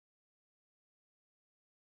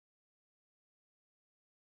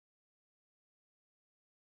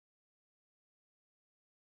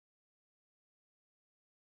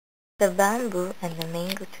The Bamboo and the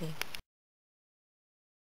Mango Tree.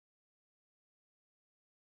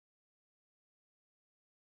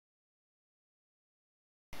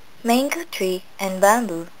 Mango Tree and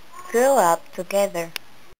Bamboo grew up together.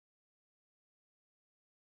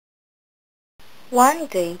 One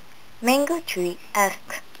day, Mango Tree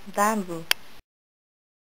asked Bamboo,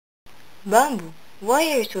 "Bamboo, why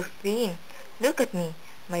are you so thin? Look at me.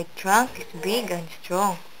 My trunk is big and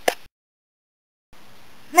strong."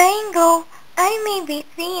 "Mango, I may be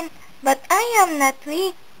thin, but I am not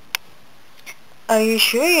weak." "Are you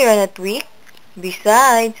sure you're not weak?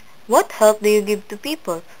 Besides, what help do you give to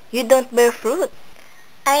people? You don't bear fruit."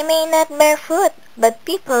 "I may not bear fruit, but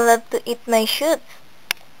people love to eat my shoots."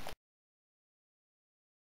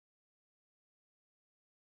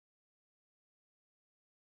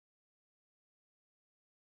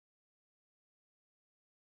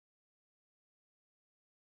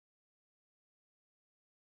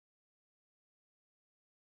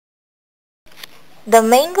 The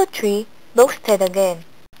Mango Tree boasted again,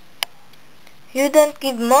 "You don't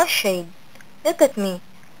give more shade. Look at me.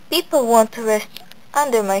 People want to rest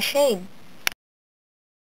under my shade."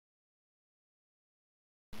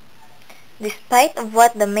 Despite of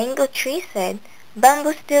what the Mango Tree said,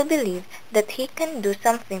 Bamboo still believed that he can do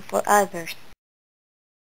something for others.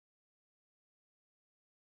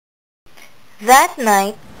 That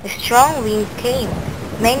night, a strong wind came.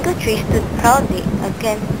 Mango Tree stood proudly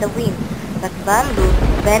against the wind, but Bamboo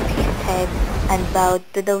bent his head and bowed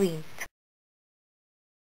to the wind.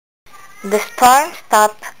 The storm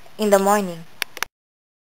stopped in the morning.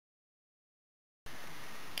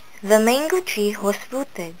 The Mango Tree was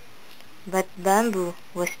rooted, but Bamboo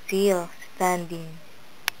was still standing.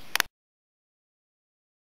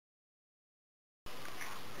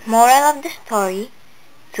 Moral of the story: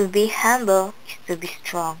 to be humble is to be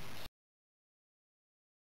strong.